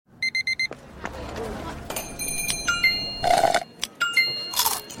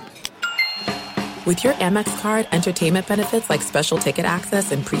With your Amex card, entertainment benefits like special ticket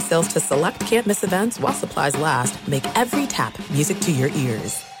access and pre-sales to select can't-miss events while supplies last make every tap music to your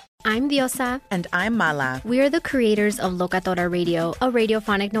ears. I'm Diosa. And I'm Mala. We are the creators of Locatora Radio, a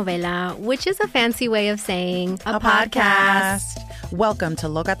radiophonic novela, which is a fancy way of saying a podcast. Welcome to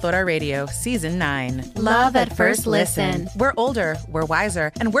Locatora Radio, Season 9. Love at first listen. We're older, we're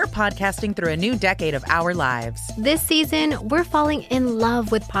wiser, and we're podcasting through a new decade of our lives. This season, we're falling in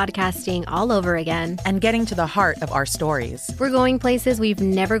love with podcasting all over again. And getting to the heart of our stories. We're going places we've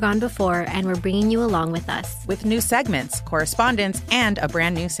never gone before, and we're bringing you along with us. With new segments, correspondence, and a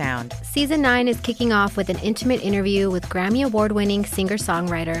brand new sound. Season 9 is kicking off with an intimate interview with Grammy Award-winning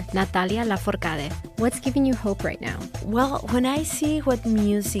singer-songwriter Natalia Lafourcade. What's giving you hope right now? Well, when I see what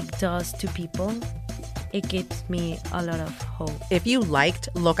music does to people, it gives me a lot of hope. If you liked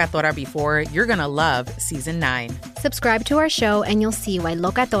Locatora before, you're going to love Season 9. Subscribe to our show and you'll see why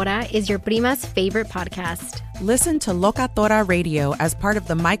Locatora is your prima's favorite podcast. Listen to Locatora Radio as part of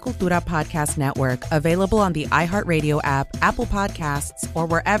the My Cultura Podcast Network, available on the iHeartRadio app, Apple Podcasts, or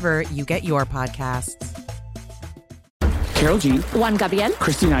wherever you get your podcasts. Carol G, Juan Gabriel,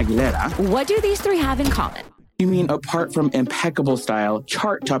 Christina Aguilera. What do these three have in common? You mean apart from impeccable style,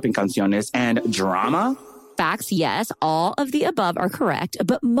 chart-topping canciones, and drama? Facts, yes, all of the above are correct,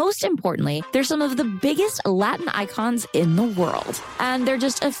 but most importantly, they're some of the biggest Latin icons in the world. And they're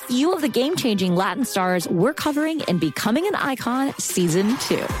just a few of the game-changing Latin stars we're covering in Becoming an Icon Season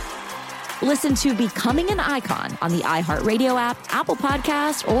 2. Listen to Becoming an Icon on the iHeartRadio app, Apple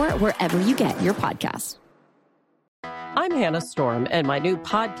Podcasts, or wherever you get your podcasts. I'm Hannah Storm, and my new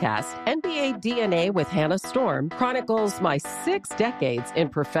podcast, NBA DNA with Hannah Storm, chronicles my 6 decades in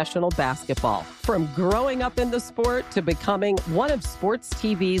professional basketball. From growing up in the sport to becoming one of sports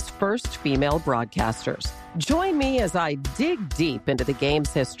TV's first female broadcasters. Join me as I dig deep into the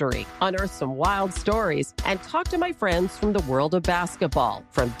game's history, unearth some wild stories, and talk to my friends from the world of basketball,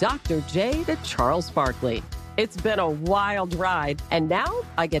 from Dr. J to Charles Barkley. It's been a wild ride, and now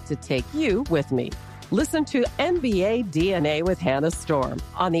I get to take you with me. Listen to NBA DNA with Hannah Storm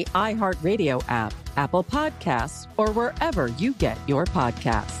on the iHeartRadio app, Apple Podcasts, or wherever you get your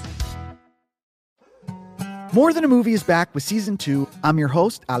podcasts. More Than a Movie is back with Season 2. I'm your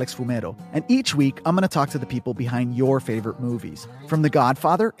host, Alex Fumero, and each week I'm going to talk to the people behind your favorite movies. From The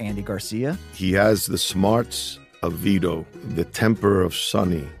Godfather, Andy Garcia. He has the smarts of Vito, the temper of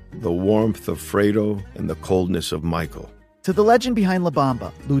Sonny, the warmth of Fredo, and the coldness of Michael. To the legend behind La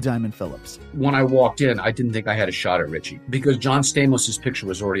Bamba, Lou Diamond Phillips. When I walked in, I didn't think I had a shot at Richie because John Stamos' picture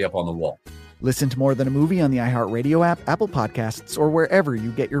was already up on the wall. Listen to More Than a Movie on the iHeartRadio app, Apple Podcasts, or wherever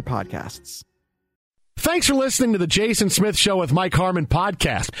you get your podcasts. Thanks for listening to the Jason Smith Show with Mike Harmon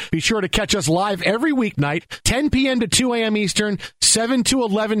podcast. Be sure to catch us live every weeknight, 10 p.m. to 2 a.m. Eastern, 7 to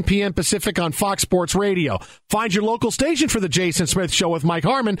 11 p.m. Pacific on Fox Sports Radio. Find your local station for the Jason Smith Show with Mike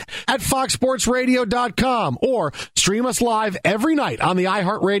Harmon at foxsportsradio.com or stream us live every night on the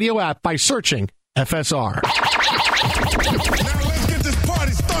iHeartRadio app by searching FSR. Now let's get this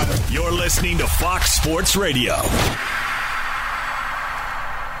party started. You're listening to Fox Sports Radio.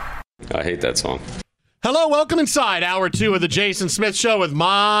 I hate that song. Hello, welcome inside Hour 2 of the Jason Smith Show with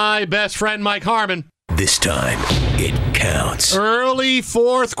my best friend, Mike Harmon. This time, it counts. Early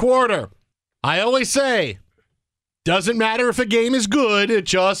fourth quarter. I always say, doesn't matter if a game is good, it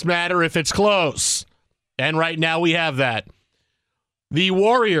just matters if it's close. And right now we have that. The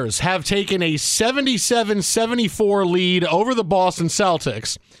Warriors have taken a 77-74 lead over the Boston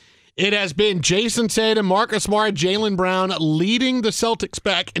Celtics. It has been Jason Tatum, Marcus Smart, Jaylen Brown leading the Celtics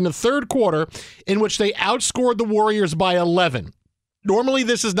back in the third quarter, in which they outscored the Warriors by 11. Normally,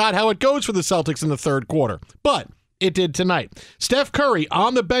 this is not how it goes for the Celtics in the third quarter, but it did tonight. Steph Curry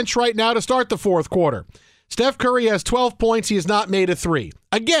on the bench right now to start the fourth quarter. Steph Curry has 12 points. He has not made a three.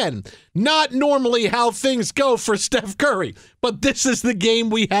 Again, not normally how things go for Steph Curry, but this is the game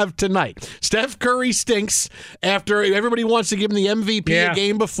we have tonight. Steph Curry stinks after everybody wants to give him the MVP a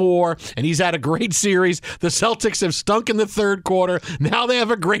game before, and he's had a great series. The Celtics have stunk in the third quarter. Now they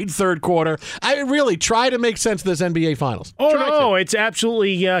have a great third quarter. I really try to make sense of this NBA Finals. It's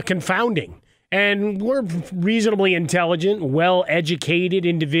absolutely confounding. And we're reasonably intelligent, well-educated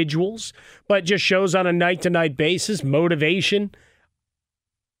individuals, but just shows on a night-to-night basis motivation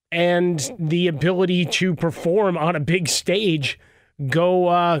and the ability to perform on a big stage can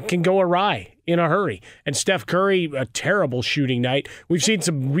go awry in a hurry. And Steph Curry, a terrible shooting night. We've seen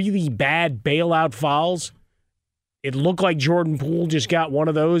some really bad bailout fouls. It looked like Jordan Poole just got one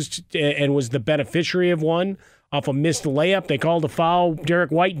of those and was the beneficiary of one off a missed layup. They called a foul.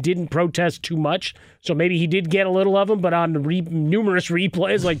 Derek White didn't protest too much, so maybe he did get a little of them, but on the numerous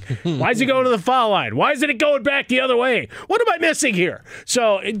replays, like, why is he going to the foul line? Why isn't it going back the other way? What am I missing here?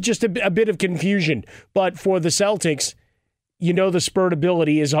 So just a bit of confusion. But for the Celtics, you know the spurt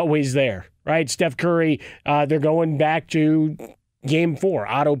ability is always there, right? Steph Curry, they're going back to Game 4.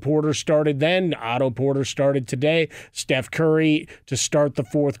 Otto Porter started then. Otto Porter started today. Steph Curry, to start the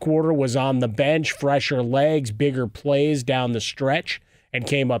fourth quarter, was on the bench. Fresher legs, bigger plays down the stretch, and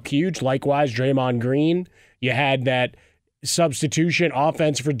came up huge. Likewise, Draymond Green. You had that substitution,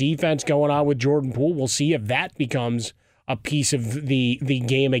 offense for defense, going on with Jordan Poole. We'll see if that becomes a piece of the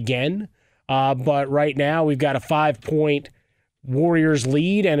game again. But right now, we've got a 5-point Warriors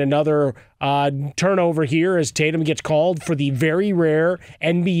lead and another turnover here as Tatum gets called for the very rare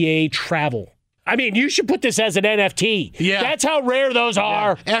NBA travel. I mean, you should put this as an NFT. Yeah. That's how rare those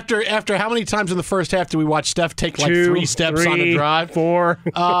are. After how many times in the first half do we watch Steph take like 3 steps on a drive? 4.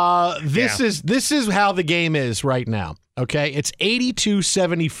 This is how the game is right now. Okay, it's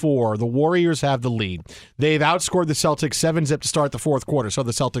 82-74. The Warriors have the lead. They've outscored the Celtics 7-zip to start the fourth quarter. So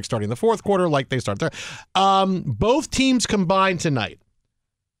the Celtics starting the fourth quarter like they start there. Both teams combined tonight,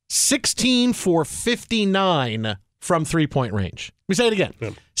 16 for 59 from three-point range. Let me say it again.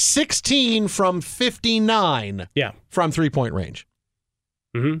 Yeah. 16 from 59 from three-point range.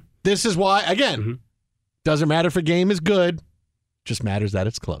 Mm-hmm. This is why, again, doesn't matter if a game is good, just matters that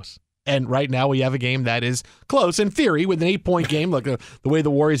it's close. And right now we have a game that is close in theory with an 8-point game. Look, the way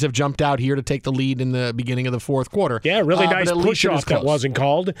the Warriors have jumped out here to take the lead in the beginning of the fourth quarter. Yeah, really nice push-off that wasn't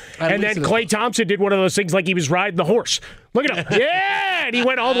called. And then Klay Thompson did one of those things like he was riding the horse. Look at him. Yeah! And he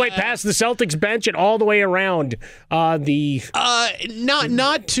went all the way past the Celtics bench and all the way around the...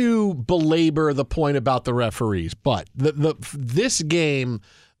 Not to belabor the point about the referees, but this game...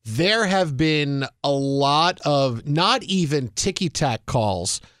 There have been a lot of not even ticky-tack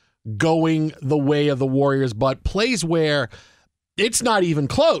calls going the way of the Warriors, but plays where it's not even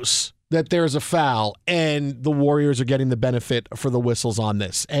close that there's a foul and the Warriors are getting the benefit for the whistles on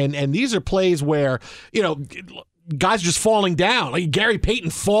this. And these are plays where, guys just falling down, like Gary Payton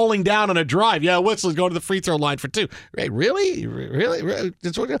falling down on a drive. Yeah, whistle's going to the free throw line for 2. Right, really?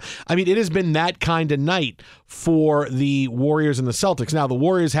 I mean, it has been that kind of night for the Warriors and the Celtics. Now, the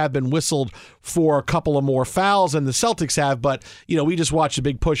Warriors have been whistled for a couple of more fouls than the Celtics have, but, we just watched a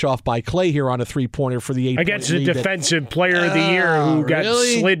big push-off by Klay here on a three-pointer for the 8-point against the defensive player of the year who got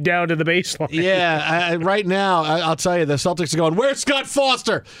slid down to the baseline. Yeah, right now, I'll tell you, the Celtics are going, where's Scott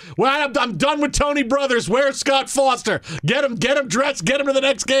Foster? Well, I'm done with Tony Brothers. Where's Scott Foster? Get him dressed, get him to the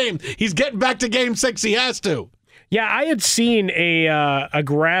next game. He's getting back to game 6. He has to. Yeah, I had seen a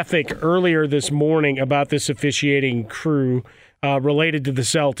graphic earlier this morning about this officiating crew related to the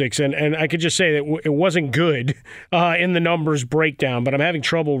Celtics, and I could just say that it wasn't good in the numbers breakdown, but I'm having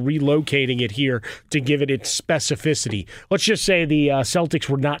trouble relocating it here to give it its specificity. Let's just say the Celtics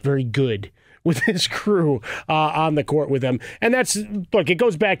were not very good with his crew on the court with them. And it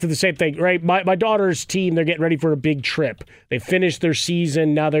goes back to the same thing, right? My daughter's team, they're getting ready for a big trip. They finished their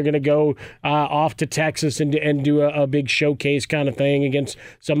season. Now they're going to go off to Texas and do a big showcase kind of thing against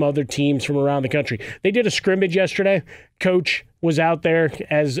some other teams from around the country. They did a scrimmage yesterday. Coach was out there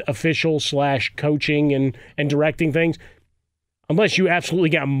as official / coaching and directing things. Unless you absolutely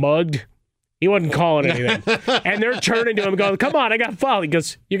got mugged, he wasn't calling anything. And they're turning to him and going, come on, I got fouled. He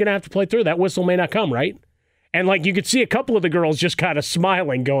goes, you're going to have to play through. That whistle may not come, right? And you could see a couple of the girls just kind of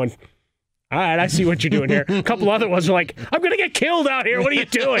smiling, going, all right, I see what you're doing here. A couple other ones are like, I'm going to get killed out here. What are you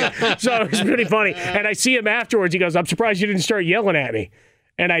doing? So it was pretty funny. And I see him afterwards. He goes, I'm surprised you didn't start yelling at me.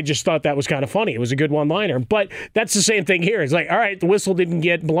 And I just thought that was kind of funny. It was a good one-liner. But that's the same thing here. It's like, all right, the whistle didn't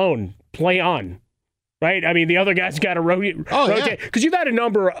get blown. Play on. Right? I mean, the other guy's got to rotate. Because you've had a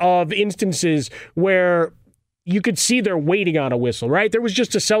number of instances where you could see they're waiting on a whistle, right? There was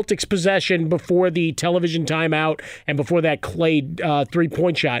just a Celtics possession before the television timeout and before that Klay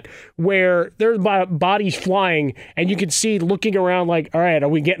three-point shot where there's bodies flying, and you could see looking around like, all right, are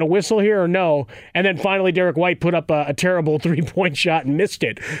we getting a whistle here or no? And then finally Derek White put up a terrible three-point shot and missed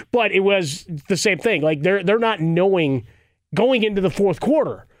it. But it was the same thing. Like, they're not knowing going into the fourth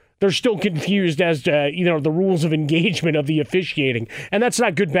quarter. They're still confused as to, the rules of engagement of the officiating. And that's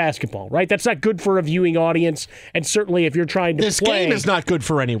not good basketball, right? That's not good for a viewing audience. And certainly if you're trying to this play... This game is not good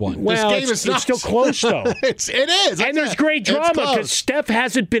for anyone. Well, this game is not. It's still close, though. It is. And there's great drama because Steph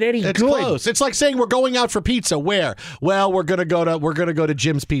hasn't been any good. It's close. It's like saying we're going out for pizza. Where? Well, we're gonna go to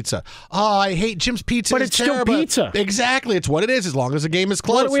Jim's Pizza. Oh, I hate Jim's Pizza. But it's still pizza. Exactly. It's what it is as long as the game is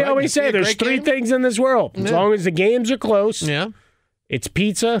close. What do we always say? There's 3 things in this world. As long as the games are close. Yeah. It's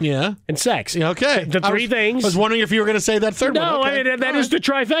pizza and sex. Okay. The three things. I was wondering if you were going to say that third one. No, Okay. I mean, that is the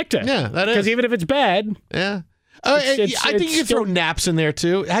trifecta. Yeah, that is. Because even if it's bad. Yeah. I think you can throw naps in there,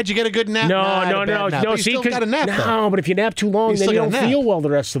 too. How'd you get a good nap? No. You still got a nap, though. No, but if you nap too long, then you don't feel well the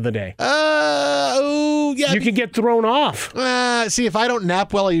rest of the day. Yeah. You can get thrown off. See, if I don't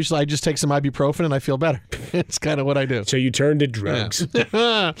nap well, I just take some ibuprofen and I feel better. It's kind of what I do. So you turn to drugs.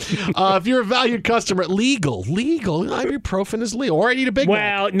 Yeah. If you're a valued customer, legal. Ibuprofen is legal. Or I need a Big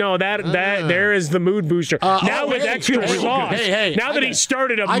Mac. Well, no, that there is the mood booster. Now with extra sauce. Hey, now that he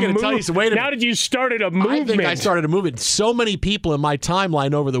started a movement. Tell you, wait a minute. Now that you started a movement. I think I started a movement. So many people in my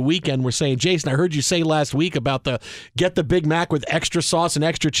timeline over the weekend were saying, Jason, I heard you say last week about get the Big Mac with extra sauce and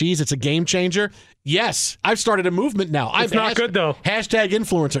extra cheese. It's a game changer. Yes, I've started a movement now. It's not good, though. Hashtag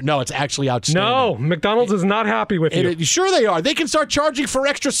influencer. No, it's actually outstanding. No, McDonald's is not happy with you. Sure they are. They can start charging for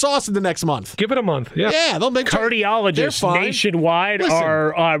extra sauce in the next month. Give it a month. Yeah, they'll make cardiologists nationwide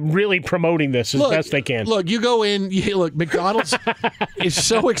are really promoting this as best they can. Look, you go in. Look, McDonald's is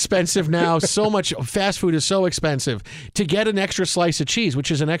so expensive now. So much fast food is so expensive. To get an extra slice of cheese, which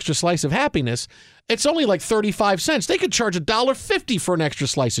is an extra slice of happiness, it's only like 35 cents. They could charge $1.50 for an extra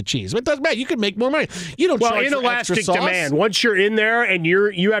slice of cheese. It doesn't matter. You can make more money. You don't charge for extra sauce. Demand. Once you're in there and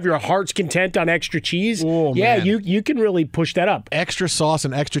you have your heart's content on extra cheese, man. you can really push that up. Extra sauce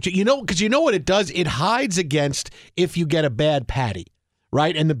and extra cheese. Because you know what it does? It hides against if you get a bad patty.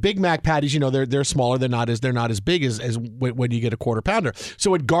 Right, and the Big Mac patties, they're smaller. They're not as big as when you get a quarter pounder.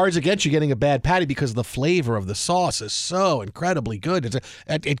 So it guards against you getting a bad patty because the flavor of the sauce is so incredibly good.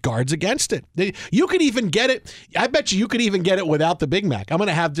 It guards against it. You could even get it. I bet you could even get it without the Big Mac. I'm going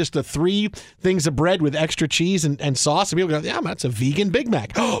to have just the 3 things of bread with extra cheese and sauce, and people go, "Yeah, that's a vegan Big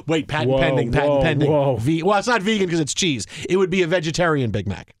Mac." Oh, wait, patent pending. Whoa. Well, it's not vegan because it's cheese. It would be a vegetarian Big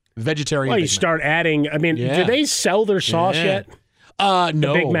Mac. Vegetarian. Well, you Big start adding. I mean, do they sell their sauce yet?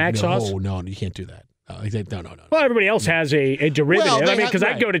 No, Big Mac sauce? No, you can't do that. No. Well, everybody else has a derivative. Well, because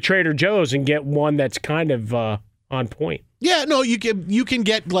I'd go to Trader Joe's and get one that's kind of on point. Yeah, no, you can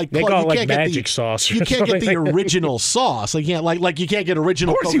get they call it magic sauce. You can't get the original sauce. You can't you can't get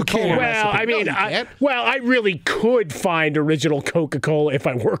original Coca-Cola. Well, I really could find original Coca-Cola if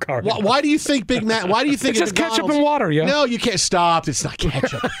I work hard. Why do you think Big Mac? Why do you think it's just ketchup and water? Yeah. No, you can't stop. It's not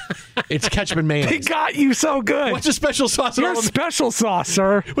ketchup. It's ketchup and mayonnaise. They got you so good. What's the special sauce? Your special sauce,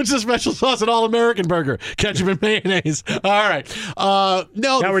 sir. What's the special sauce at All American Burger? Ketchup and mayonnaise. All right.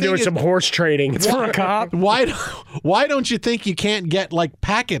 No. Now we're doing some horse trading. It's for a cop. Why don't you think you can't get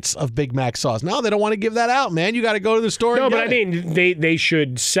packets of Big Mac sauce? No, they don't want to give that out, man. You got to go to the store. No, but I mean, they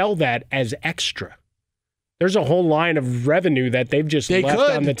should sell that as extra. There's a whole line of revenue that they've just left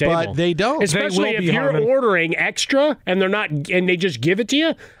on the table. But they don't. Especially if you're ordering extra and they just give it to you.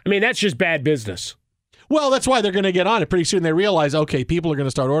 I mean, that's just bad business. Well, that's why they're going to get on it. Pretty soon they realize, okay, people are going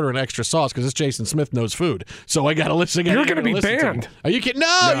to start ordering extra sauce because this Jason Smith knows food. So I got to listen. You're going to be banned. Are you kidding?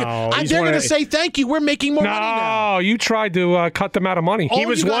 No. They're going to say, thank you. We're making more money now. No, you tried to cut them out of money. He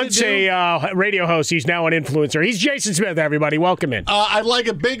was once a radio host. He's now an influencer. He's Jason Smith, everybody. Welcome in. I'd like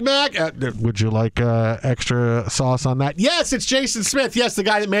a Big Mac. Would you like extra sauce on that? Yes, it's Jason Smith. Yes, the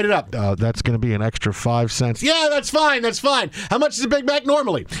guy that made it up. That's going to be an extra 5 cents. Yeah, that's fine. That's fine. How much is a Big Mac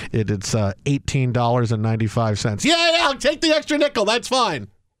normally? It's $18.95. Yeah, I'll take the extra nickel. That's fine.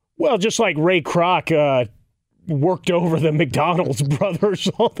 Well, just like Ray Kroc worked over the McDonald's brothers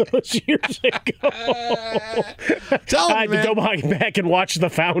all those years ago. I had to go back and watch The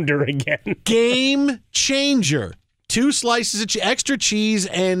Founder again. Game changer. 2 slices of extra cheese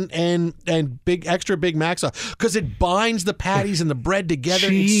and extra Big Mac sauce because it binds the patties and the bread together.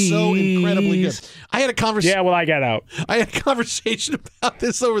 It's so incredibly good. I had a conversation. Yeah, well, I got out. I had a conversation about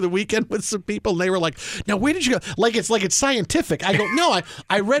this over the weekend with some people, and they were like, "Now, where did you go? Like it's scientific." I go, "No,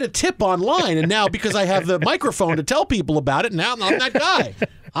 I read a tip online, and now because I have the microphone to tell people about it, now I'm that guy."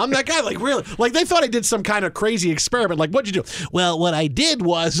 I'm that guy, really. They thought I did some kind of crazy experiment. What'd you do? Well, what I did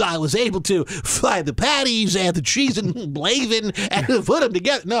was I was able to fry the patties, add the cheese and blavin, and put them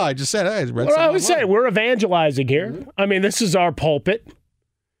together. No, I just said, I read something. I would say we're evangelizing here. I mean, this is our pulpit,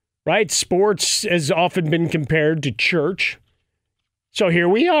 right? Sports has often been compared to church. So here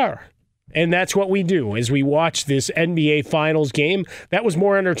we are. And that's what we do as we watch this NBA Finals game. That was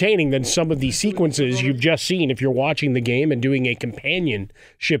more entertaining than some of the sequences you've just seen if you're watching the game and doing a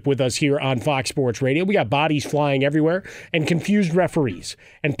companionship with us here on Fox Sports Radio. We got bodies flying everywhere and confused referees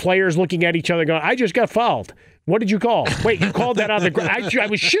and players looking at each other going, I just got fouled. What did you call? Wait, you called that on the ground. I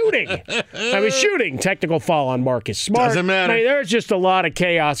was shooting. Technical foul on Marcus Smart. Doesn't matter. I mean, there's just a lot of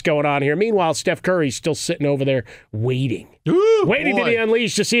chaos going on here. Meanwhile, Steph Curry's still sitting over there waiting. Waiting to be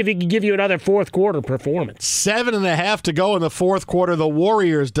unleashed to see if he can give you another fourth quarter performance. 7.5 to go in the fourth quarter. The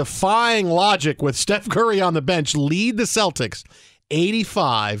Warriors, defying logic with Steph Curry on the bench, lead the Celtics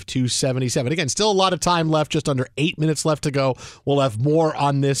 85-77. Again, still a lot of time left, just under 8 minutes left to go. We'll have more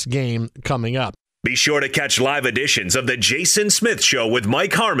on this game coming up. Be sure to catch live editions of The Jason Smith Show with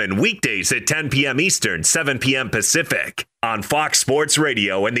Mike Harmon weekdays at 10 p.m. Eastern, 7 p.m. Pacific on Fox Sports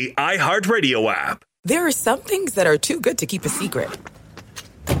Radio and the iHeartRadio app. There are some things that are too good to keep a secret.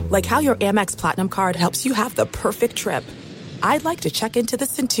 Like how your Amex Platinum card helps you have the perfect trip. I'd like to check into the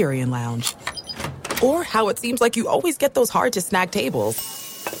Centurion Lounge. Or how it seems like you always get those hard-to-snag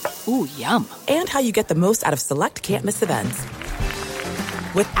tables. Ooh, yum. And how you get the most out of select can't-miss events.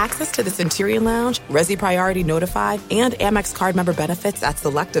 With access to the Centurion Lounge, Resi Priority Notified, and Amex card member benefits at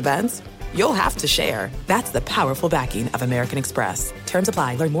select events, you'll have to share. That's the powerful backing of American Express. Terms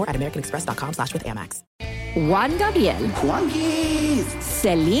apply. Learn more at americanexpress.com/withAmex. Juan Gabriel. Juanquis.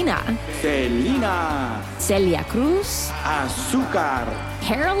 Selena. Selena. Celia Cruz. Azúcar.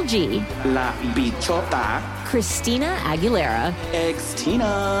 Karol G. La Bichota. Christina Aguilera.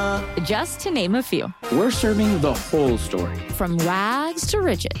 Xtina. Just to name a few. We're serving the whole story. From rags to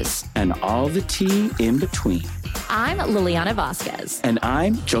riches. And all the tea in between. I'm Liliana Vasquez. And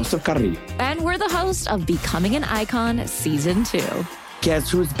I'm Joseph Carrillo. And we're the host of Becoming an Icon Season 2.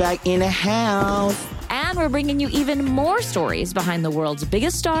 Guess who's back in the house? And we're bringing you even more stories behind the world's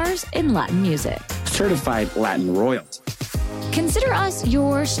biggest stars in Latin music. Certified Latin royalty. Consider us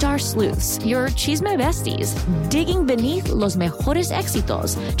your star sleuths, your chisme besties, digging beneath los mejores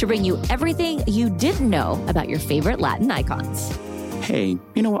éxitos to bring you everything you didn't know about your favorite Latin icons. Hey,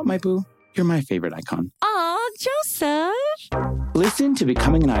 you know what, my boo? You're my favorite icon. Aw, Joseph. Listen to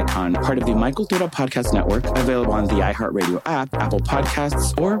Becoming an Icon, part of the Michael Dura Podcast Network, available on the iHeartRadio app, Apple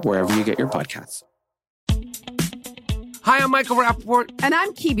Podcasts, or wherever you get your podcasts. Hi, I'm Michael Rappaport. And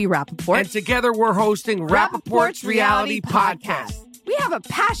I'm Kibi Rappaport. And together we're hosting Rappaport's Reality Podcast. We have a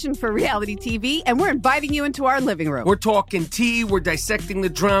passion for reality TV, and we're inviting you into our living room. We're talking tea, we're dissecting the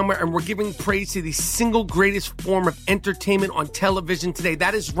drama, and we're giving praise to the single greatest form of entertainment on television today.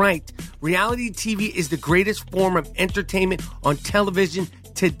 That is right. Reality TV is the greatest form of entertainment on television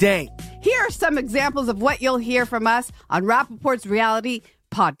today. Here are some examples of what you'll hear from us on Rappaport's Reality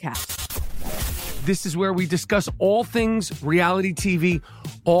Podcast. This is where we discuss all things reality TV,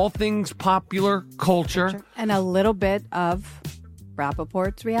 all things popular culture. And a little bit of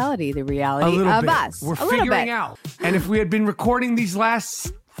Rappaport's reality, the reality of us. We're figuring out. And if we had been recording these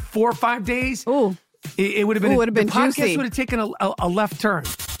last 4 or 5 days, it would have been, the podcast juicy. would have taken a left turn.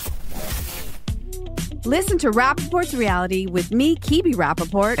 Listen to Rappaport's Reality with me, Kibi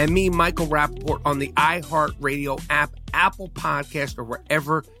Rappaport. And me, Michael Rappaport, on the iHeartRadio app, Apple Podcast, or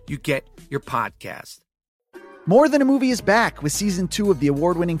wherever you get your podcast. More Than a Movie is back with Season 2 of the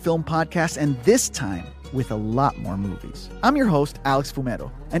award-winning film podcast, and this time with a lot more movies. I'm your host, Alex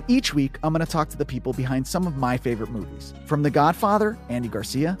Fumero, and each week I'm going to talk to the people behind some of my favorite movies. From The Godfather, Andy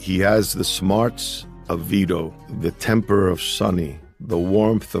Garcia. He has the smarts of Vito, the temper of Sonny, the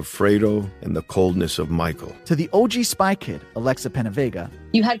warmth of Fredo, and the coldness of Michael. To the OG Spy Kid, Alexa Penavega.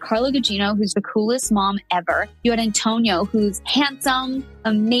 You had Carla Gugino, who's the coolest mom ever. You had Antonio, who's handsome,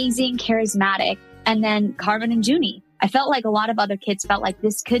 amazing, charismatic. And then Carmen and Junie. I felt like a lot of other kids felt like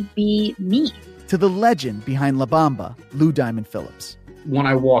this could be me. To the legend behind La Bamba, Lou Diamond Phillips. When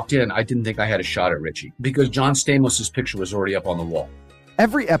I walked in, I didn't think I had a shot at Richie because John Stamos' picture was already up on the wall.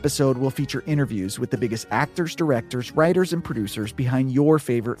 Every episode will feature interviews with the biggest actors, directors, writers, and producers behind your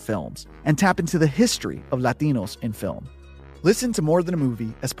favorite films and tap into the history of Latinos in film. Listen to More Than a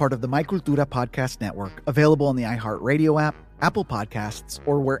Movie as part of the My Cultura Podcast Network, available on the iHeartRadio app, Apple Podcasts,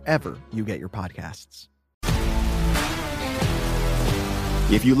 or wherever you get your podcasts.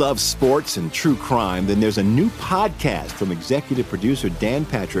 If you love sports and true crime, then there's a new podcast from executive producer Dan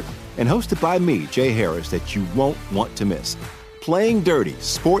Patrick and hosted by me, Jay Harris, that you won't want to miss. Playing Dirty: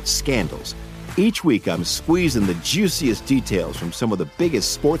 Sports Scandals. Each week, I'm squeezing the juiciest details from some of the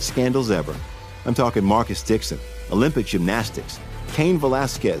biggest sports scandals ever. I'm talking Marcus Dixon, Olympic gymnastics, Cain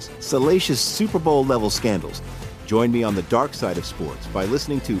Velasquez, salacious Super Bowl-level scandals. Join me on the dark side of sports by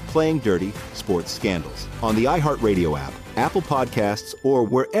listening to Playing Dirty: Sports Scandals on the iHeartRadio app, Apple Podcasts, or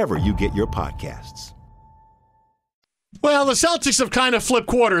wherever you get your podcasts. Well, the Celtics have kind of flipped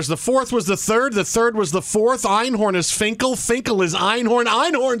quarters. The fourth was the third was the fourth. Einhorn is Finkel. Finkel is Einhorn.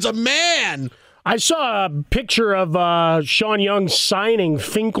 Einhorn's a man. I saw a picture of Sean Young signing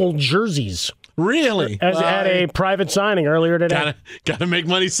Finkel jerseys. Really? At a private signing earlier today. Gotta make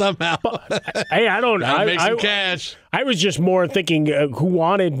money somehow. Hey, I don't. Gotta make some cash. I was just more thinking who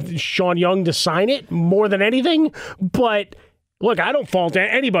wanted Sean Young to sign it more than anything. But look, I don't fault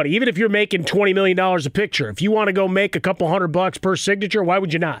anybody. Even if you're making $20 million a picture, if you want to go make a couple $100 per signature, why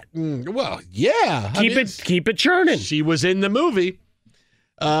would you not? Well, yeah. Keep it churning. She was in the movie.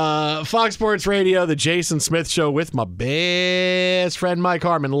 Fox Sports Radio, the Jason Smith Show with my best friend Mike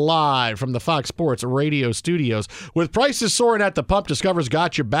Harmon, live from the Fox Sports Radio studios. With prices soaring at the pump, Discover's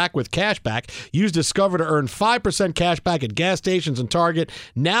got your back with cash back. Use Discover to earn 5% cash back at gas stations and Target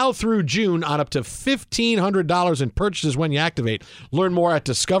now through June on up to $1,500 in purchases when you activate. Learn more at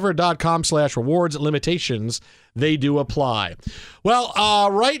discover.com/rewards. Limitations, they do apply. Well,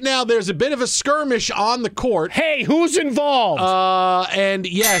 right now there's a bit of a skirmish on the court. Hey, who's involved? And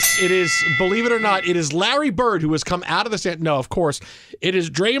yes, it is, believe it or not, it is Larry Bird who has come out of the stand. No, of course. It is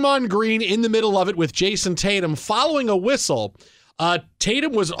Draymond Green in the middle of it with Jason Tatum following a whistle.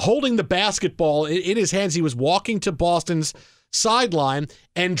 Tatum was holding the basketball in his hands. He was walking to Boston's sideline,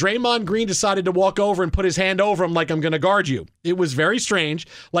 and Draymond Green decided to walk over and put his hand over him like, I'm going to guard you. It was very strange.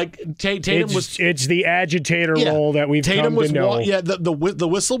 Like Tatum was... It's the agitator role that we've come to know. The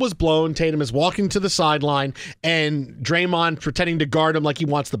whistle was blown. Tatum is walking to the sideline, and Draymond pretending to guard him like he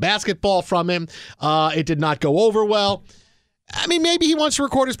wants the basketball from him. It did not go over well. I mean, maybe he wants to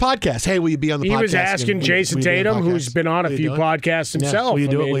record his podcast. Hey, will you be on the podcast? He was asking Jason Tatum, who's been on a few podcasts himself. Will you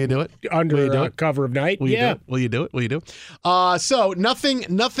do it? Will you do it? Under cover of night. Will you do it? Will you do it? So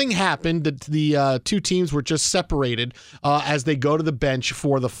nothing happened. The two teams were just separated as they go to the bench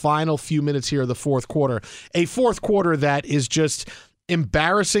for the final few minutes here of the fourth quarter. A fourth quarter that is just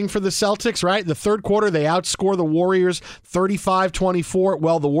embarrassing for the Celtics, right? The third quarter, they outscore the Warriors 35-24.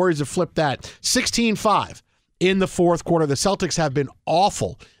 Well, the Warriors have flipped that 16-5. In the fourth quarter. The Celtics have been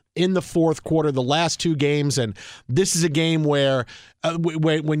awful in the fourth quarter, the last two games, and this is a game where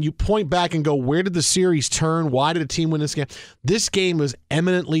when you point back and go, where did the series turn? Why did a team win this game? This game was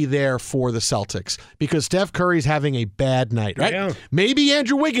eminently there for the Celtics because Steph Curry's having a bad night, right? Yeah. Maybe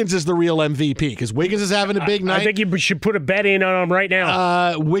Andrew Wiggins is the real MVP because Wiggins is having a big night. I think you should put a bet in on him right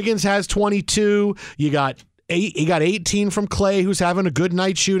now. Wiggins has 22. You got 18 from Clay, who's having a good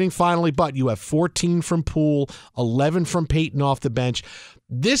night shooting finally, but you have 14 from Poole, 11 from Payton off the bench.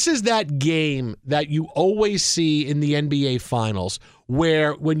 This is that game that you always see in the NBA Finals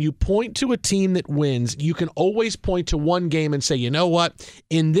where when you point to a team that wins, you can always point to one game and say, you know what?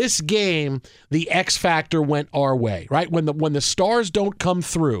 In this game, the X factor went our way, right? When the stars don't come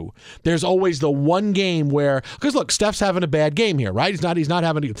through, there's always the one game where, because look, Steph's having a bad game here, right? He's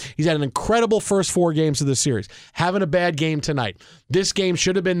had an incredible first four games of the series, having a bad game tonight. This game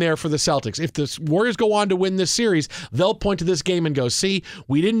should have been there for the Celtics. If the Warriors go on to win this series, they'll point to this game and go, see,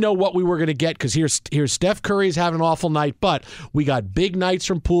 we didn't know what we were going to get because here's Steph Curry's having an awful night, but we got big nights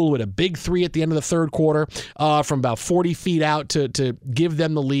from Poole with a big three at the end of the third quarter from about 40 feet out to give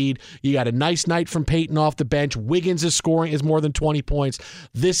them the lead. You got a nice night from Payton off the bench. Wiggins is scoring is more than 20 points.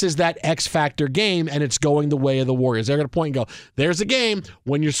 This is that X factor game, and it's going the way of the Warriors. They're going to point and go, there's a game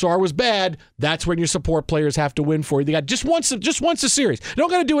when your star was bad. That's when your support players have to win for you. They got just once a series. They're not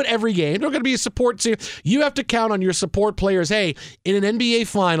going to do it every game. They're going to be a support series. You have to count on your support players. Hey, in an NBA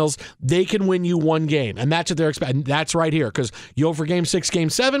Finals, they can win you one game, and that's what they're expecting. That's right here because you go for Game 6, Game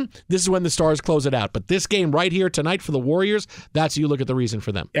 7. This is when the Stars close it out. But this game right here tonight for the Warriors, that's you look at the reason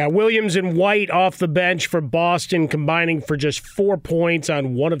for them. Yeah, Williams and White off the bench for Boston, combining for just 4 points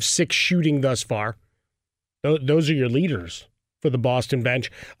on 1 of 6 shooting thus far. Those are your leaders for the Boston bench.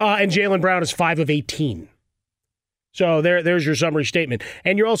 And Jaylen Brown is 5 of 18. So there's your summary statement.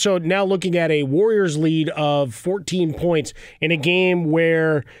 And you're also now looking at a Warriors lead of 14 points in a game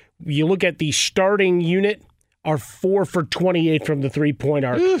where you look at the starting unit are 4 for 28 from the three-point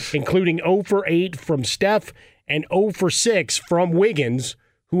arc, including 0 for 8 from Steph and 0 for 6 from Wiggins,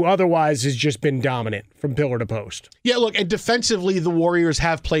 who otherwise has just been dominant from pillar to post. Yeah, look, and defensively, the Warriors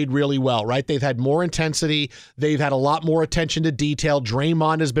have played really well, right? They've had more intensity. They've had a lot more attention to detail.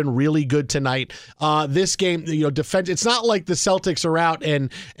 Draymond has been really good tonight. This game, defense. It's not like the Celtics are out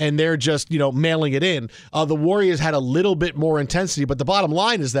and they're just, mailing it in. The Warriors had a little bit more intensity, but the bottom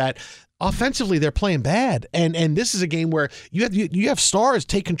line is that offensively, they're playing bad, and this is a game where you have stars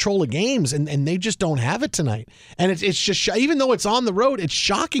take control of games, and they just don't have it tonight. And it's just even though it's on the road, it's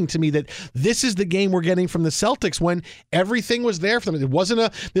shocking to me that this is the game we're getting from the Celtics when everything was there for them.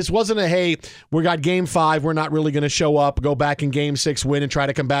 This wasn't a hey, we got Game 5, we're not really going to show up, go back in Game 6, win, and try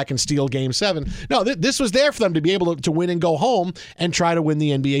to come back and steal Game 7. No, this was there for them to be able to win and go home and try to win the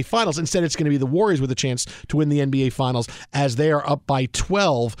NBA Finals. Instead, it's going to be the Warriors with a chance to win the NBA Finals as they are up by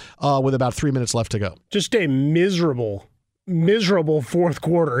 12 with with about 3 minutes left to go. Just a miserable fourth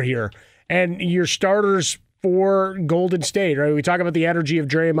quarter here. And your starters for Golden State, right? We talk about the energy of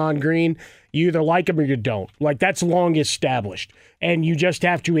Draymond Green. You either like him or you don't. Like, that's long established. And you just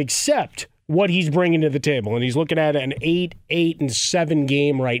have to accept what he's bringing to the table. And he's looking at an 8-7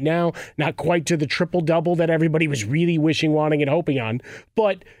 game right now. Not quite to the triple-double that everybody was really wishing, wanting, and hoping on.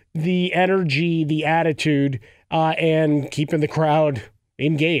 But the energy, the attitude, and keeping the crowd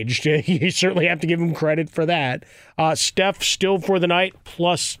engaged. You certainly have to give him credit for that. Steph still for the night,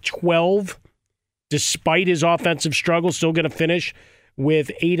 plus 12. Despite his offensive struggle, still going to finish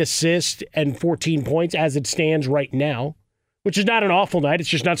with 8 assists and 14 points as it stands right now, which is not an awful night. It's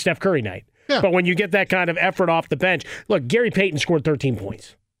just not Steph Curry night. Yeah. But when you get that kind of effort off the bench, look, Gary Payton scored 13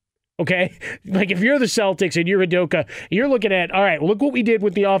 points. Okay? Like, if you're the Celtics and you're Udoka, you're looking at, all right, look what we did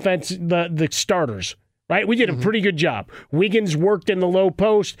with the offense, the starters, right? We did a pretty good job. Wiggins worked in the low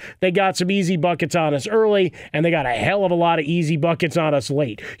post. They got some easy buckets on us early, and they got a hell of a lot of easy buckets on us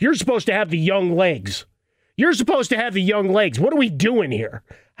late. You're supposed to have the young legs. What are we doing here?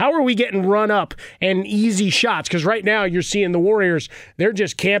 How are we getting run up and easy shots? Because right now you're seeing the Warriors, they're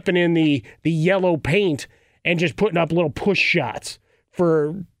just camping in the yellow paint and just putting up little push shots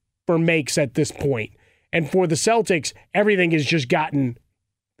for makes at this point. And for the Celtics, everything has just gotten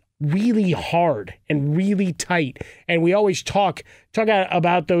really hard and really tight. And we always talk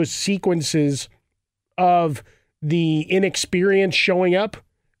about those sequences of the inexperience showing up.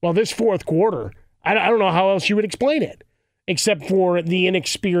 Well, this fourth quarter, I don't know how else you would explain it, except for the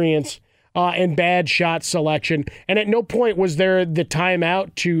inexperience and bad shot selection. And at no point was there the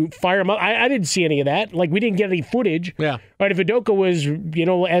timeout to fire him up. I didn't see any of that. Like, we didn't get any footage. Yeah. Right? If Udoka was,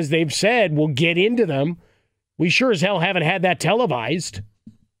 as they've said, we'll get into them, we sure as hell haven't had that televised.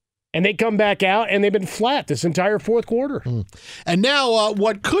 And they come back out, and they've been flat this entire fourth quarter. And now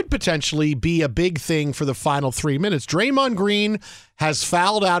what could potentially be a big thing for the final 3 minutes. Draymond Green has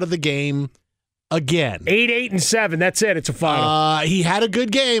fouled out of the game again. 8-7. That's it. It's a final. He had a good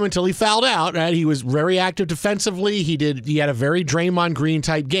game until he fouled out. Right? He was very active defensively. He had a very Draymond Green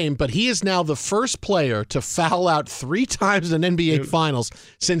type game. But he is now the first player to foul out 3 times in an NBA Finals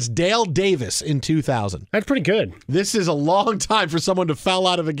since Dale Davis in 2000. That's pretty good. This is a long time for someone to foul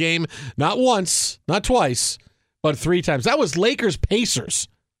out of a game. Not once, not twice, but 3 times. That was Lakers-Pacers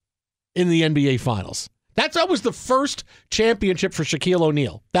in the NBA Finals. That was the first championship for Shaquille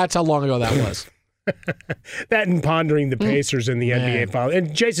O'Neal. That's how long ago that was. That and pondering the Pacers in the NBA Finals.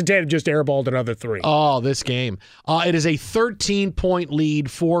 And Jason Tatum just airballed another 3. Oh, this game. It is a 13-point lead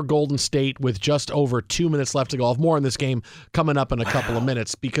for Golden State with just over 2 minutes left to go. I'll have more in this game coming up in a couple of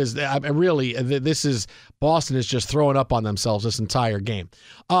minutes because really, Boston is just throwing up on themselves this entire game.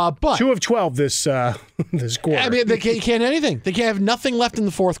 But 2 of 12 this quarter. I mean, they can't anything. They can't have nothing left in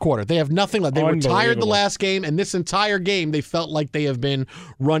the fourth quarter. They have nothing left. They were tired the last game, and this entire game they felt like they have been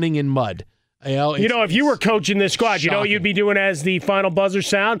running in mud. If you were coaching this squad, shocking. You know what you'd be doing as the final buzzer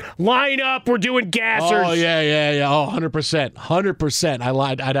sound? Line up, we're doing gassers. Oh, yeah. Oh, 100%.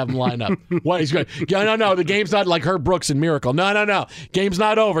 100%. I'd have them line up. What? He's going, no, the game's not like Herb Brooks and Miracle. No. Game's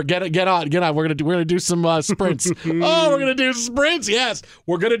not over. Get on. We're gonna do some sprints. We're gonna do sprints? Yes.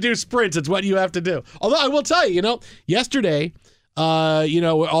 We're gonna do sprints. It's what you have to do. Although I will tell you, yesterday,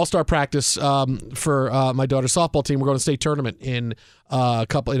 all-star practice for my daughter's softball team. We're going to state tournament in a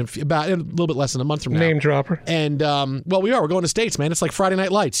little bit less than a month from now. Name dropper. And we are. We're going to states, man. It's like Friday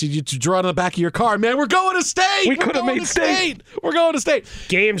Night Lights. You draw it on the back of your car, man. We're going to state. We could have made state. We're going to state.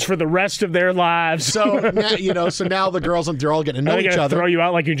 Games for the rest of their lives. So now the girls, they're all getting to know each other. Throw you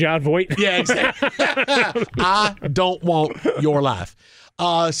out like you're John Voight. Yeah, exactly. I don't want your life.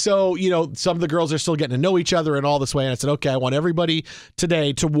 Some of the girls are still getting to know each other and all this way. And I said, okay, I want everybody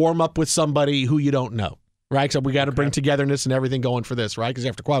today to warm up with somebody who you don't know. Right, so we got to bring togetherness and everything going for this, right? Because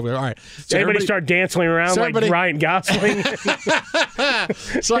after quad, all right. So everybody start dancing around like Ryan Gosling.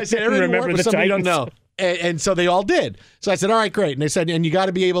 So I said, everybody warm up with somebody you don't know. And so they all did. So I said, all right, great. And they said, and you got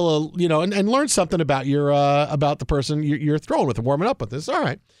to be able to, and learn something about about the person you're throwing with and warming up with this. All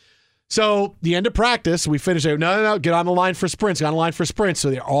right. So the end of practice, we finished it. No, get on the line for sprints. So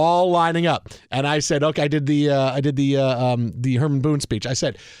they're all lining up. And I said, okay, I did the Herman Boone speech. I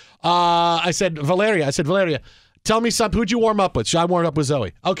said, Valeria, tell me something. Who'd you warm up with? I warmed up with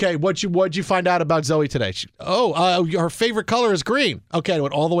Zoe. Okay, what'd you find out about Zoe today? Her favorite color is green. Okay, I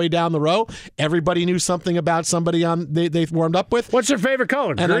went all the way down the row. Everybody knew something about somebody they warmed up with. What's her favorite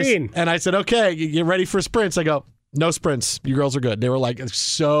color? Green. And I said, okay, you ready for sprints? I go, No sprints. You girls are good. They were like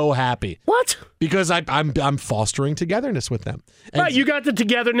so happy. What? Because I'm fostering togetherness with them. And right, you got the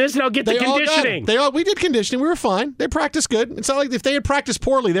togetherness, and I'll get the conditioning. We did conditioning. We were fine. They practiced good. It's not like if they had practiced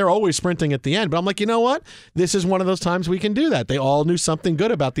poorly, they're always sprinting at the end. But I'm like, you know what? This is one of those times we can do that. They all knew something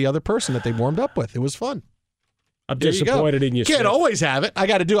good about the other person that they warmed up with. It was fun. I'm disappointed in you. Can't always have it. I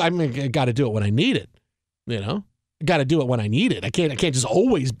got to do it. I got to do it when I need it. You know, got to do it when I need it. I can't just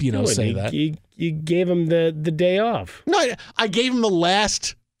always say that. You gave him the day off. No, I gave him the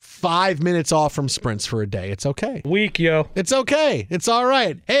last 5 minutes off from sprints for a day. It's okay. Weak, yo. It's okay. It's all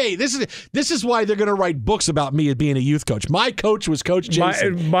right. Hey, this is why they're going to write books about me being a youth coach. My coach was Coach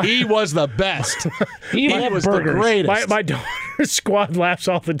Jason. He was the best. he was burgers. The greatest. My daughter's squad laughs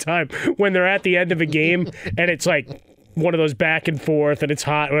all the time when they're at the end of a game and it's like one of those back and forth and it's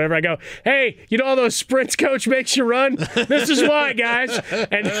hot, whatever. I go, hey, you know all those sprints coach makes you run? This is why, guys.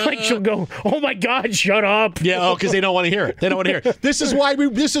 And like she'll go, oh my God, shut up. Yeah, because they don't want to hear it. They don't want to hear it. This is why we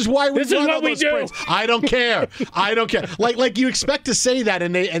This is run what all we those do. sprints. I don't care. Like you expect to say that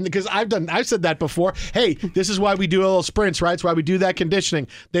and because I've said that before. Hey, this is why we do a little sprints, right? It's why we do that conditioning.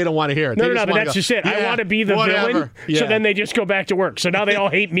 They don't want to hear it. No, but that's just it. Yeah, I want to be the villain, so then they just go back to work. So now they all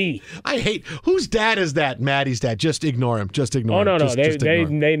hate me. Whose dad is that? Maddie's dad. Just ignore him. Just ignore him. Oh, no.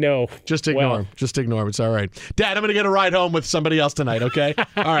 They know. Just ignore him. Just ignore him. It's all right. Dad, I'm going to get a ride home with somebody else tonight, okay?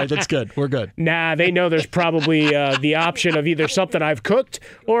 All right, that's good. We're good. Nah, they know there's probably the option of either something I've cooked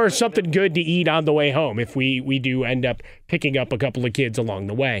or something good to eat on the way home if we do end up picking up a couple of kids along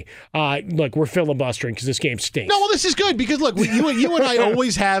the way. Look, we're filibustering because this game stinks. No, well, this is good because, look, you and I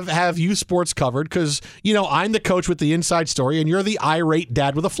always have youth sports covered because, I'm the coach with the inside story and you're the irate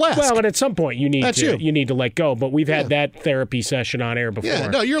dad with a flask. Well, and at some point you need to let go, but we've had that therapy session on air before. Yeah,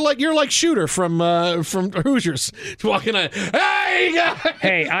 no, you're like Shooter from Hoosiers walking on.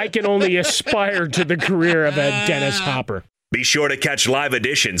 Hey, I can only aspire to the career of a Dennis Hopper. Be sure to catch live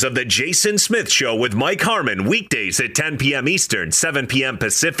editions of The Jason Smith Show with Mike Harmon weekdays at 10 p.m. Eastern, 7 p.m.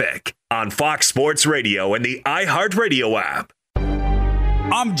 Pacific on Fox Sports Radio and the iHeart Radio app.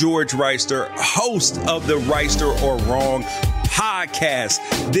 I'm George Reister, host of the Reister or Wrong podcast.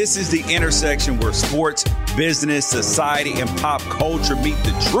 This is the intersection where sports, business, society, and pop culture meet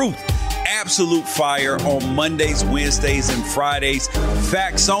the truth. Absolute fire on Mondays, Wednesdays, and Fridays.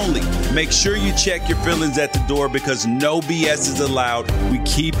 Facts only. Make sure you check your feelings at the door because no BS is allowed. We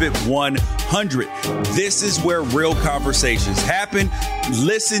keep it 100. This is where real conversations happen.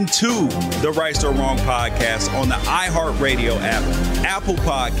 Listen to the Right or Wrong podcast on the iHeartRadio app, Apple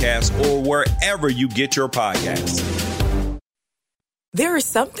Podcasts, or wherever you get your podcasts. There are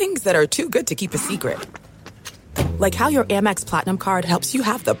some things that are too good to keep a secret. Like how your Amex Platinum card helps you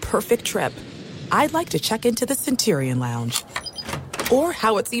have the perfect trip. I'd like to check into the Centurion Lounge. Or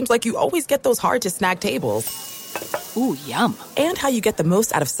how it seems like you always get those hard-to-snag tables. Ooh, yum. And how you get the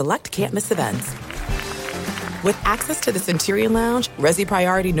most out of select can't-miss events. With access to the Centurion Lounge, Resi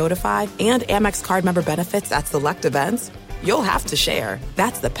Priority Notified, and Amex card member benefits at select events, you'll have to share.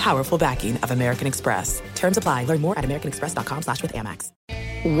 That's the powerful backing of American Express. Terms apply. Learn more at americanexpress.com/withAmex.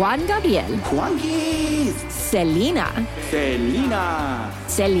 Juan Gabriel. Juanquis. Selena. Selena.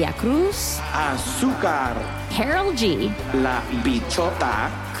 Celia Cruz. Azúcar. Karol G. La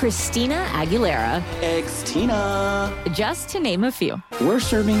Bichota. Christina Aguilera. Ex-Tina. Just to name a few. We're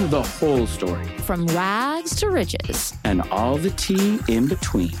serving the whole story. From rags to riches. And all the tea in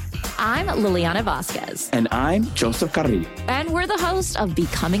between. I'm Liliana Vasquez. And I'm Joseph Carrillo. And we're the host of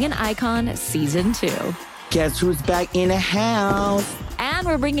Becoming an Icon Season 2. Guess who's back in the house? And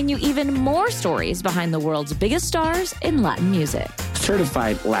we're bringing you even more stories behind the world's biggest stars in Latin music.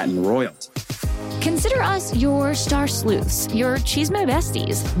 Certified Latin royalty. Consider us your star sleuths, your chisme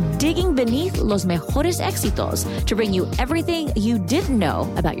besties, digging beneath los mejores éxitos to bring you everything you didn't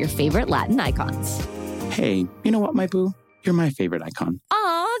know about your favorite Latin icons. Hey, you know what, my boo? You're my favorite icon.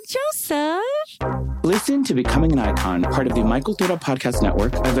 Aw, Joseph. Listen to Becoming an Icon, part of the Michael Dura Podcast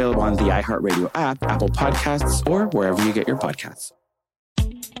Network, available on the iHeartRadio app, Apple Podcasts, or wherever you get your podcasts.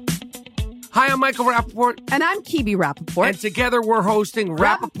 Hi, I'm Michael Rappaport. And I'm Kibi Rappaport. And together we're hosting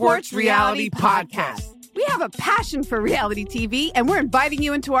Rappaport's Reality Podcast. We have a passion for reality TV, and we're inviting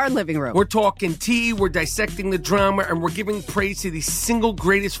you into our living room. We're talking tea, we're dissecting the drama, and we're giving praise to the single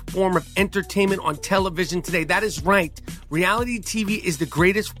greatest form of entertainment on television today. That is right. Reality TV is the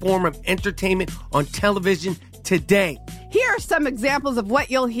greatest form of entertainment on television today. Here are some examples of what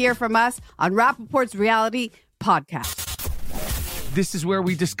you'll hear from us on Rappaport's Reality Podcast. This is where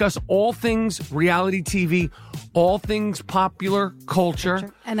we discuss all things reality TV, all things popular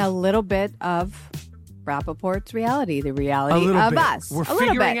culture. And a little bit of Rappaport's reality, the reality of bit. us. We're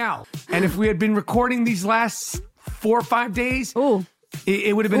figuring out. And if we had been recording these last 4 or 5 days,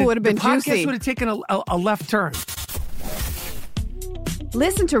 it would have been, been the podcast juicy. would have taken a left turn.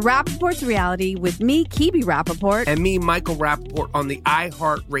 Listen to Rappaport's Reality with me, Kibi Rappaport. And me, Michael Rappaport, on the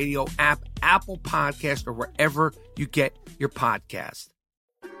iHeartRadio app, Apple Podcast, or wherever you get your podcast.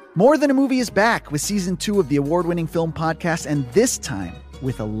 More Than a Movie is back with season 2 of the award-winning film podcast, and this time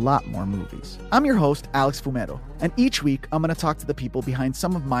with a lot more movies. I'm your host, Alex Fumero, and each week I'm going to talk to the people behind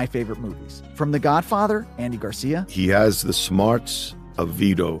some of my favorite movies. From The Godfather, Andy Garcia. He has the smarts of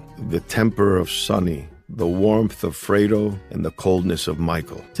Vito, the temper of Sonny, the warmth of Fredo, and the coldness of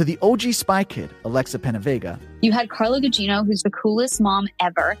Michael. To the OG Spy Kid, Alexa Penavega. You had Carla Gugino, who's the coolest mom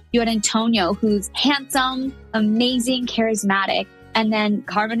ever. You had Antonio, who's handsome, amazing, charismatic. And then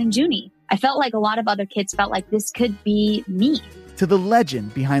Carmen and Junie. I felt like a lot of other kids felt like this could be me. To the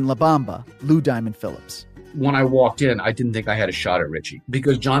legend behind La Bamba, Lou Diamond Phillips. When I walked in, I didn't think I had a shot at Richie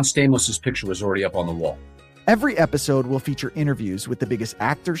because John Stamos' picture was already up on the wall. Every episode will feature interviews with the biggest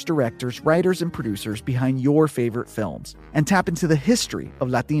actors, directors, writers, and producers behind your favorite films and tap into the history of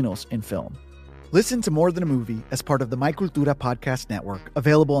Latinos in film. Listen to More Than a Movie as part of the My Cultura Podcast Network,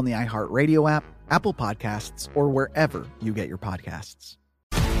 available on the iHeartRadio app, Apple Podcasts, or wherever you get your podcasts.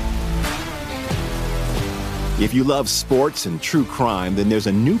 If you love sports and true crime, then there's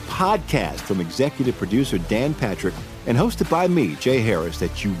a new podcast from executive producer Dan Patrick and hosted by me, Jay Harris,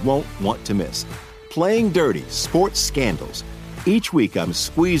 that you won't want to miss. Playing Dirty: Sports Scandals. Each week, I'm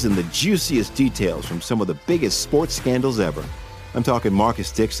squeezing the juiciest details from some of the biggest sports scandals ever. I'm talking Marcus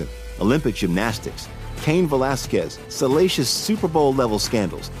Dixon, Olympic gymnastics, Cain Velasquez, salacious Super Bowl-level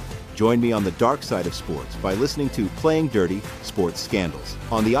scandals. Join me on the dark side of sports by listening to Playing Dirty: Sports Scandals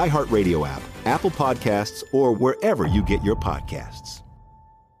on the iHeartRadio app, Apple Podcasts, or wherever you get your podcasts.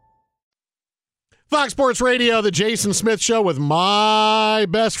 Fox Sports Radio, the Jason Smith Show with my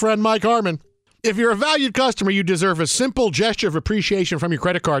best friend, Mike Harmon. If you're a valued customer, you deserve a simple gesture of appreciation from your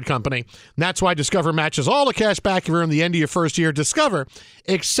credit card company. And that's why Discover matches all the cash back you earn the end of your first year. Discover,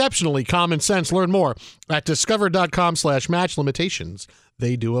 exceptionally common sense. Learn more at discover.com/match. Limitations,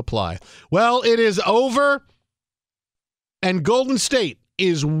 they do apply. Well, it is over, and Golden State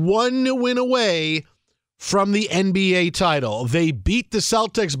is one win away from the NBA title. They beat the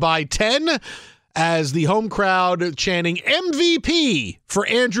Celtics by 10 as the home crowd chanting MVP for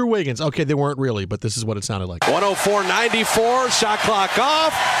Andrew Wiggins. Okay, they weren't really, but this is what it sounded like. 104-94, shot clock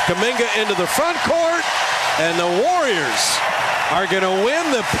off. Kuminga into the front court, and the Warriors are going to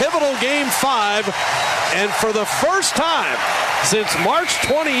win the pivotal Game 5. And for the first time since March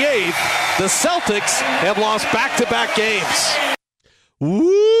 28th, the Celtics have lost back-to-back games.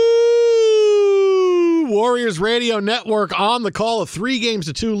 Woo! Warriors Radio Network on the call, a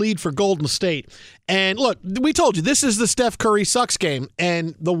 3-2 lead for Golden State. And look, we told you, this is the Steph Curry sucks game,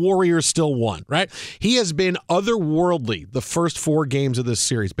 and the Warriors still won, right? He has been otherworldly the first 4 games of this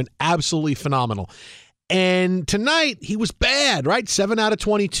series, been absolutely phenomenal. And tonight, he was bad, right? 7 out of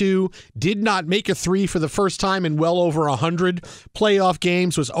 22, did not make a 3 for the first time in well over 100 playoff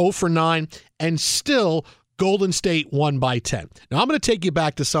games, was 0 for 9, and still Golden State won by 10. Now, I'm going to take you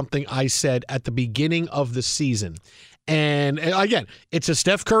back to something I said at the beginning of the season. And again, it's a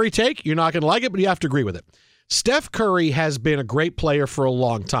Steph Curry take. You're not going to like it, but you have to agree with it. Steph Curry has been a great player for a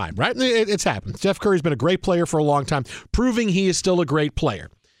long time, right? It's happened. Steph Curry's been a great player for a long time, proving he is still a great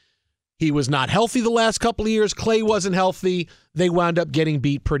player. He was not healthy the last couple of years. Clay wasn't healthy. They wound up getting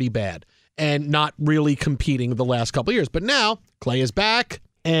beat pretty bad and not really competing the last couple of years. But now Clay is back.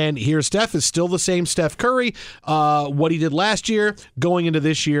 And here Steph is still the same Steph Curry. What he did last year, going into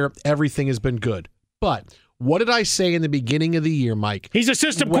this year, everything has been good. But what did I say in the beginning of the year, Mike? He's a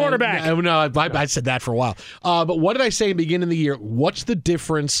system quarterback. No, I said that for a while. But what did I say in the beginning of the year? What's the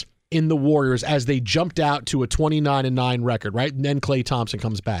difference in the Warriors as they jumped out to a 29-9 record, right? And then Klay Thompson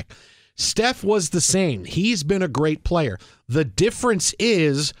comes back. Steph was the same. He's been a great player. The difference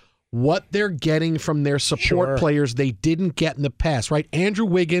is what they're getting from their support players they didn't get in the past, right? Andrew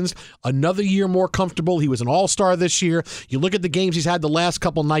Wiggins, another year more comfortable. He was an all-star this year. You look at the games he's had the last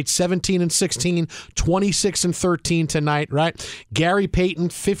couple nights, 17-16, 26-13 tonight, right? Gary Payton,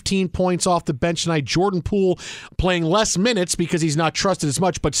 15 points off the bench tonight. Jordan Poole playing less minutes because he's not trusted as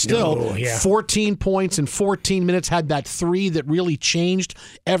much, but still 14 points in 14 minutes, had that 3 that really changed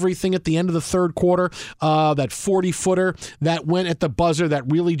everything at the end of the third quarter, that 40-footer that went at the buzzer that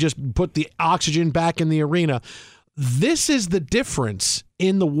really just put the oxygen back in the arena. This is the difference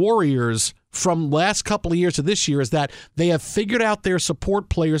in the Warriors from last couple of years to this year, is that they have figured out their support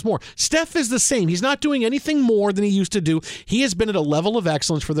players more. Steph is the same. He's not doing anything more than he used to do. He has been at a level of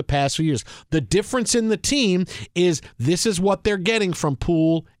excellence for the past few years. The difference in the team is this is what they're getting from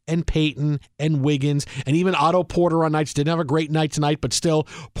Poole and Payton and Wiggins and even Otto Porter on nights. Didn't have a great night tonight, but still,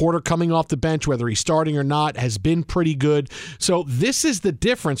 Porter coming off the bench, whether he's starting or not, has been pretty good. So this is the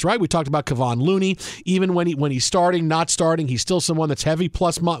difference, right? We talked about Kevon Looney. Even when he's starting, not starting, he's still someone that's heavy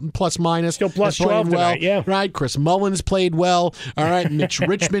plus minus. Still plus 12 well, tonight, yeah. Right? Chris Mullins played well. All right, Mitch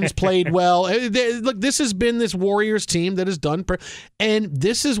Richmond's played well. Look, this has been this Warriors team that has done, and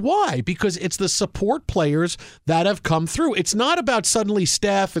this is why, because it's the support players that have come through. It's not about suddenly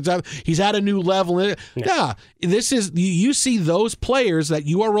Steph. He's at a new level. Yeah, this is, you see those players that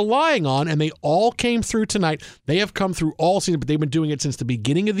you are relying on, and they all came through tonight. They have come through all season, but they've been doing it since the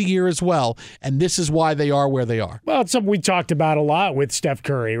beginning of the year as well, and this is why they are where they are. Well, it's something we talked about a lot with Steph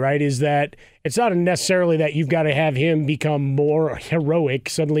Curry, right, is that it's not necessarily that you've got to have him become more heroic,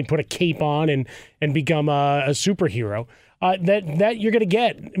 suddenly put a cape on and become a superhero. That you're going to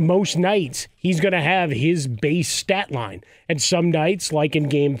get most nights. He's going to have his base stat line. And some nights, like in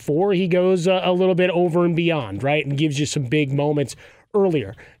Game 4, he goes a little bit over and beyond, right, and gives you some big moments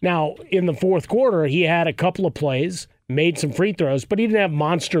earlier. Now, in the fourth quarter, he had a couple of plays, made some free throws, but he didn't have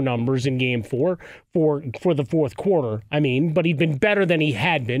monster numbers in Game 4 for the fourth quarter. But he'd been better than he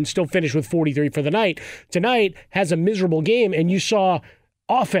had been, still finished with 43 for the night. Tonight has a miserable game, and you saw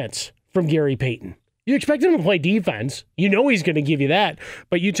offense from Gary Payton. You expect him to play defense. You know he's going to give you that.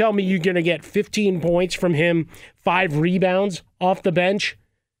 But you tell me you're going to get 15 points from him, 5 rebounds off the bench,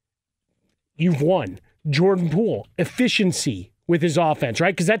 you've won. Jordan Poole, efficiency with his offense,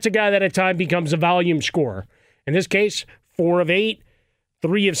 right? Because that's a guy that at time becomes a volume scorer. In this case, 4 of 8,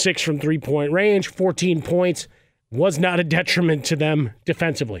 3 of 6 from three-point range, 14 points. Was not a detriment to them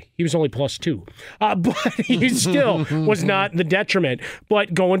defensively. He was only +2. But he still was not the detriment.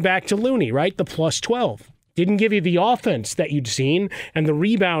 But going back to Looney, right, the +12. Didn't give you the offense that you'd seen, and the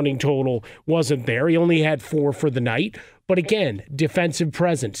rebounding total wasn't there. He only had 4 for the night. But again, defensive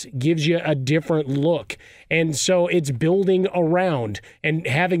presence gives you a different look. And so it's building around and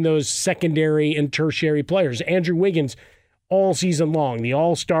having those secondary and tertiary players. Andrew Wiggins, all season long, the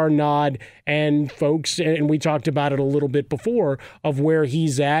all-star nod, and folks, and we talked about it a little bit before, of where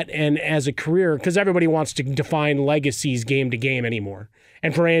he's at and as a career, because everybody wants to define legacies game to game anymore.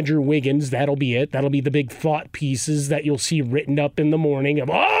 And for Andrew Wiggins, that'll be it. That'll be the big thought pieces that you'll see written up in the morning of,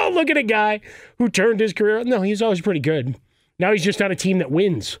 oh, look at a guy who turned his career. No, he's always pretty good. Now he's just on a team that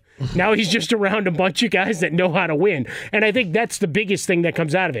wins. Now he's just around a bunch of guys that know how to win. And I think that's the biggest thing that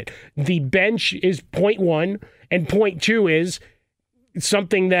comes out of it. The bench is point 1, and point 2 is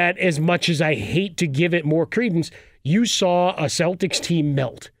something that, as much as I hate to give it more credence, you saw a Celtics team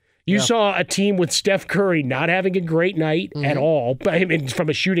melt. You saw a team with Steph Curry not having a great night at all, from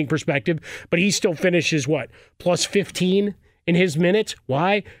a shooting perspective, but he still finishes, +15 in his minutes?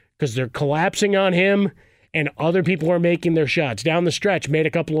 Why? Because they're collapsing on him, and other people are making their shots. Down the stretch, made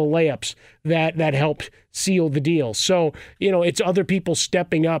a couple of layups that helped seal the deal. So, it's other people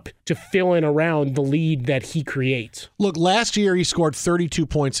stepping up to fill in around the lead that he creates. Look, last year he scored 32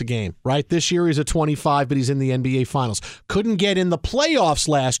 points a game, right? This year he's at 25, but he's in the NBA Finals. Couldn't get in the playoffs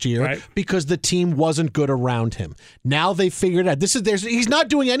last year because the team wasn't good around him. Now they figured out, he's not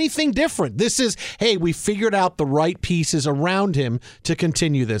doing anything different. This is, hey, we figured out the right pieces around him to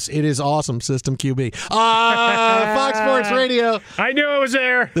continue this. It is awesome, System QB. Fox Sports Radio. I knew it was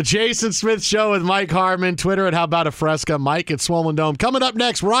there. The Jason Smith Show with Mike Harmon. Twitter at How About a Fresca. Mike at Swollen Dome. Coming up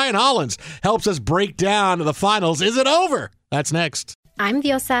next, Ryan Hollins helps us break down the finals. Is it over? That's next. I'm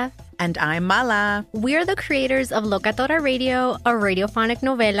Diosa. And I'm Mala. We're the creators of Locatora Radio, a radiophonic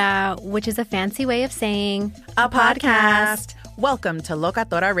novela, which is a fancy way of saying a podcast. Welcome to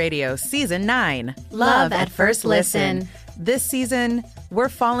Locatora Radio Season 9. Love at First Listen. This season, we're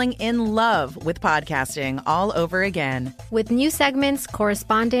falling in love with podcasting all over again. With new segments,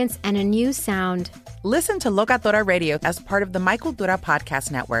 correspondence, and a new sound. Listen to Locatora Radio as part of the My Cultura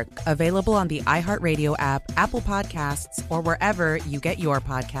Podcast Network. Available on the iHeartRadio app, Apple Podcasts, or wherever you get your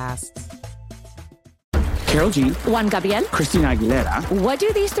podcasts. Carol G. Juan Gabriel. Christina Aguilera. What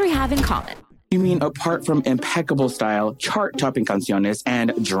do these 3 have in common? You mean apart from impeccable style, chart-topping canciones,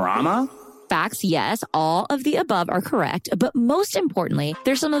 and drama? Facts, yes, all of the above are correct, but most importantly,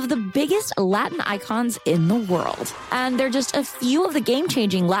 they're some of the biggest Latin icons in the world. And they're just a few of the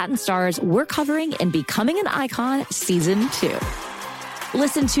game-changing Latin stars we're covering in Becoming an Icon Season 2.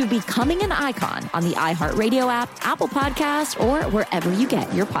 Listen to Becoming an Icon on the iHeartRadio app, Apple Podcasts, or wherever you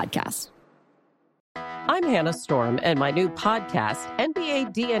get your podcasts. I'm Hannah Storm, and my new podcast,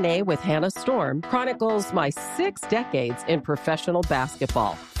 NBA DNA with Hannah Storm, chronicles my 6 decades in professional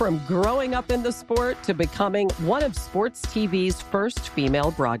basketball. From growing up in the sport to becoming one of sports TV's first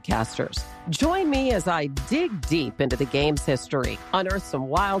female broadcasters. Join me as I dig deep into the game's history, unearth some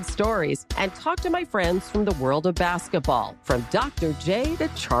wild stories, and talk to my friends from the world of basketball, from Dr. J to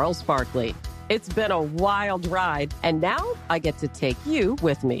Charles Barkley. It's been a wild ride, and now I get to take you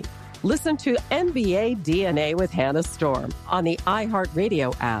with me. Listen to NBA DNA with Hannah Storm on the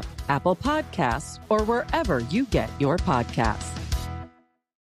iHeartRadio app, Apple Podcasts, or wherever you get your podcasts.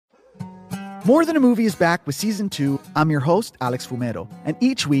 More Than a Movie is back with Season 2. I'm your host, Alex Fumero, and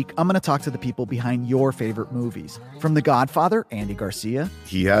each week I'm going to talk to the people behind your favorite movies. From The Godfather, Andy Garcia.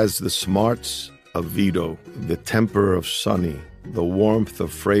 He has the smarts of Vito, the temper of Sonny, the warmth of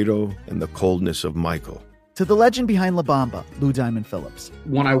Fredo, and the coldness of Michael. To the legend behind La Bamba, Lou Diamond Phillips.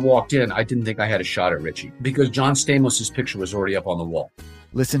 When I walked in, I didn't think I had a shot at Richie because John Stamos' picture was already up on the wall.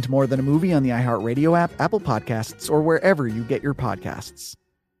 Listen to More Than a Movie on the iHeartRadio app, Apple Podcasts, or wherever you get your podcasts.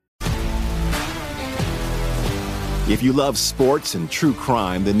 If you love sports and true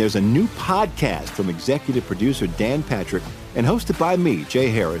crime, then there's a new podcast from executive producer Dan Patrick and hosted by me, Jay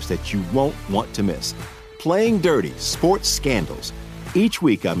Harris, that you won't want to miss. Playing Dirty: Sports Scandals. Each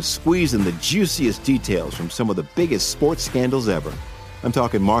week, I'm squeezing the juiciest details from some of the biggest sports scandals ever. I'm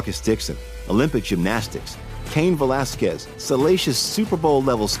talking Marcus Dixon, Olympic gymnastics, Cain Velasquez, salacious Super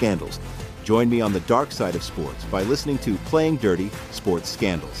Bowl-level scandals. Join me on the dark side of sports by listening to Playing Dirty: Sports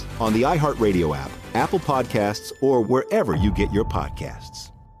Scandals on the iHeartRadio app, Apple Podcasts, or wherever you get your podcasts.